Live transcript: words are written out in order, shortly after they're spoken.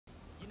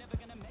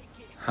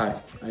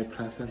Hi, I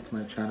present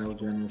my channel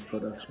Genius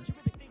Production.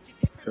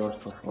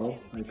 First of all,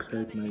 I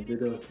create my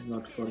videos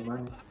not for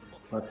money,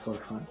 but for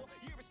fun.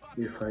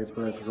 If I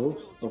break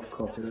rules of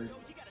copyright,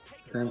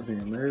 send me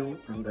a mail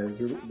and I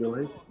will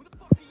delete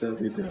the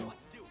video.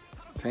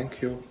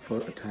 Thank you for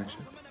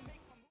attention.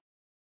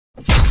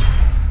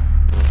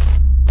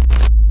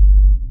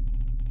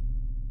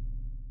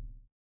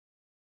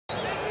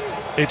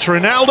 It's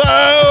Ronaldo,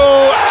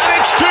 and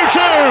it's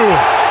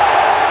 2-2.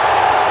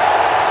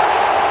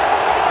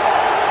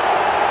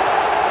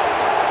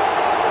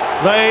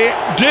 They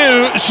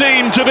do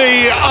seem to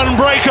be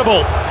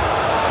unbreakable.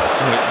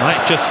 It might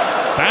just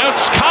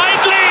bounce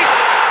kindly.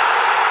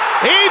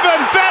 Even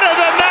better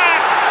than that,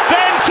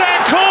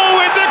 Bentancur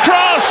with the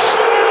cross,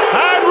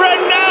 and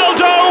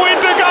Ronaldo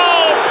with the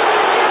goal.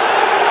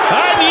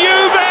 And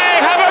Juve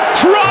have a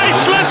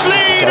priceless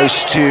lead.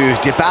 Goes to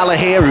Dybala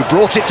here, who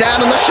brought it down,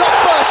 and the shot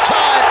first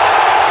time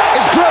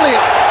is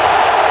brilliant.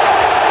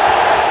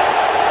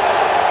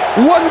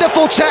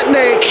 Wonderful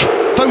technique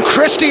from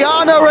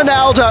Cristiano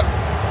Ronaldo.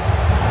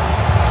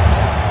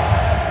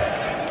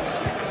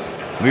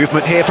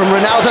 Movement here from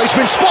Ronaldo, he's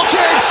been spotted!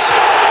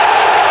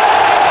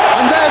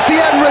 And there's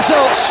the end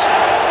result.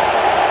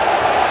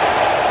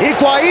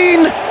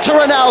 Higuain to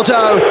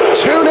Ronaldo,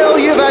 2-0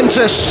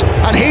 Juventus,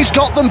 and he's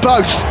got them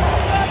both.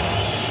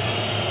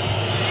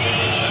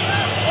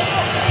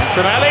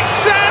 From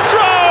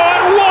Alexandro,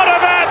 and what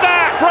about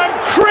that from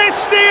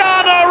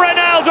Cristiano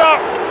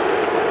Ronaldo?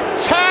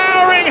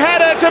 Towering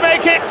header to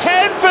make it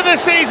 10 for the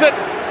season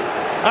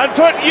and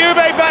put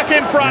Juve back in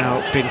front. Now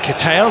been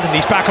curtailed and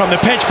he's back on the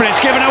pitch, but it's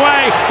given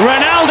away.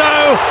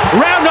 Ronaldo,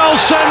 round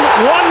Olsen,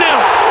 1-0.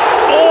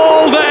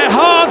 All their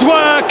hard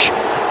work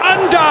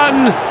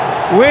undone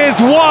with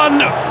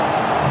one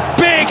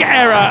big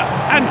error,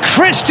 and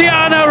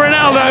Cristiano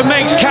Ronaldo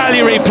makes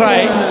Cagliari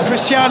play.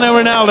 Cristiano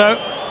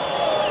Ronaldo,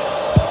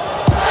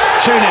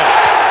 2-0.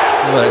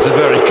 Well, it's a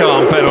very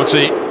calm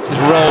penalty.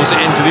 Just rolls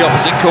it into the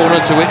opposite corner,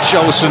 to which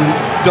Olsen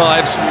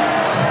dives.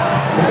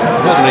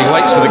 Whether he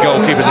waits for the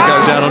goalkeeper to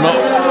go down or not,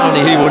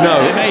 only he will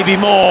know. There may be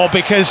more,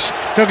 because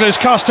Douglas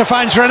Costa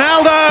finds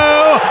Ronaldo.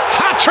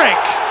 Hat-trick!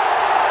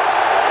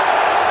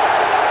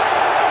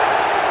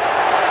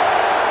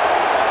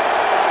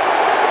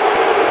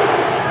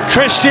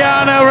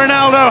 Cristiano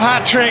Ronaldo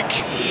hat-trick.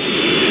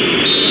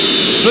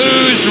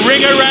 Boos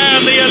ring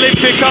around the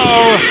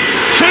Olimpico.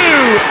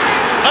 Two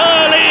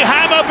early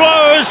hammer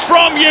blows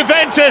from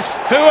Juventus,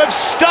 who have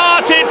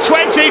started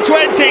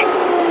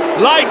 2020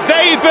 like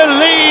they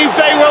believe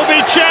they will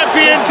be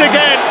champions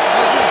again.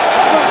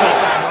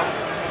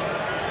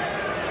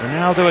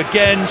 Ronaldo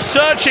again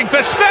searching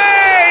for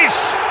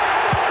space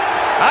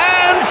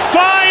and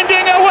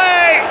finding a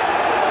way.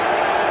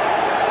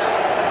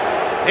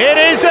 It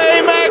is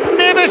a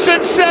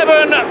magnificent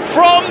 7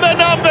 from the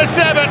number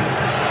 7.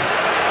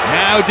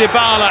 Now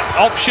Dybala,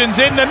 options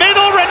in the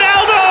middle.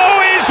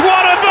 Ronaldo is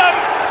one of them.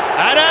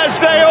 And as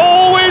they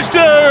always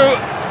do,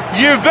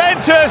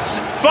 Juventus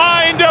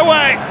find a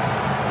way.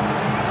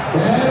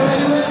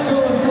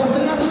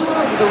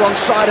 The wrong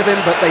side of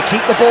him, but they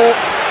keep the ball.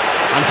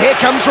 And here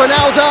comes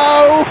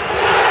Ronaldo.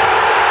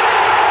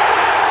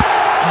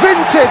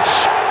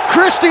 Vintage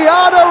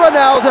Cristiano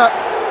Ronaldo.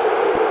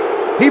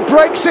 He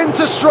breaks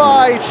into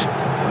stride,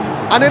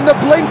 and in the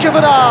blink of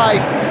an eye,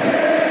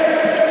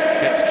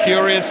 gets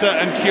curiouser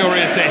and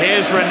curiouser.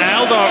 Here's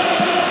Ronaldo,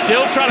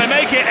 still trying to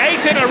make it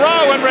 8 in a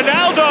row, and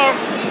Ronaldo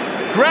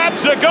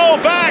grabs a goal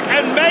back,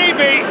 and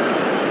maybe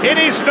it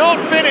is not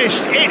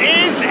finished. It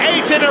is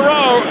 8 in a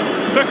row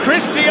for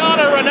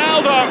Cristiano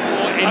Ronaldo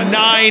in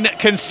 9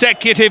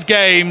 consecutive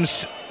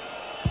games.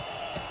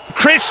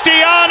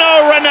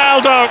 Cristiano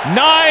Ronaldo,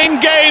 9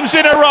 games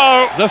in a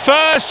row. The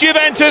first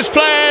Juventus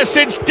player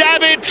since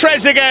David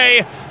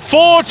Trezeguet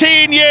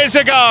 14 years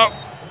ago.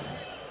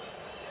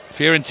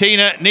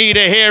 Fiorentina need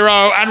a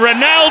hero, and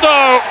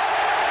Ronaldo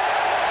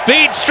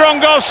beats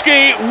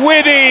Strongowski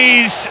with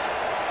ease.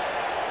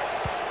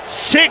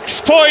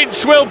 6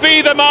 points will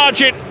be the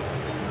margin.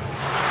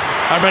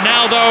 And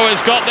Ronaldo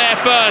has got there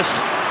first.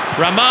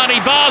 Ramani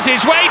bars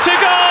his way to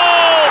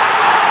goal!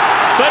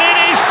 But in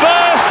his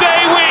birthday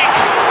week,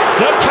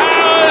 the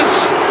powers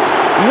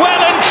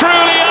well and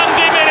truly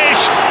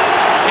undiminished.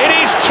 It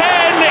is 10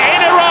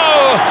 in a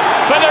row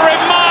for the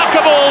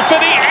remarkable, for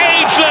the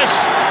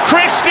ageless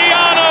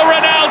Cristiano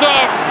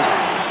Ronaldo.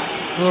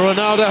 Will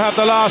Ronaldo have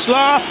the last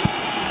laugh?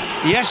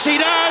 Yes, he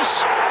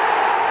does.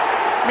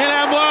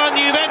 Milan 1,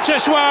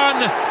 Juventus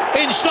 1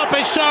 in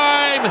stoppage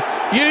time.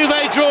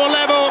 Juve draw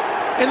level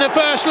in the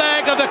first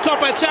leg of the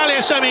Coppa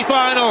Italia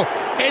semi-final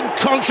in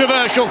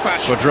controversial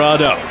fashion.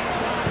 Quadrado.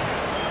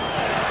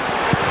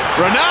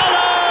 Ronaldo!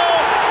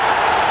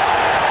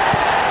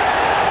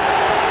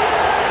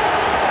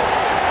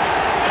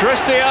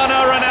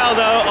 Cristiano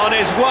Ronaldo, on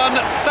his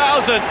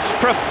 1000th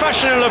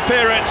professional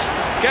appearance,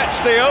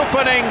 gets the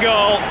opening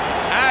goal,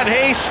 and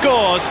he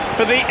scores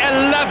for the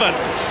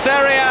 11th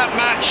Serie A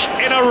match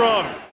in a row.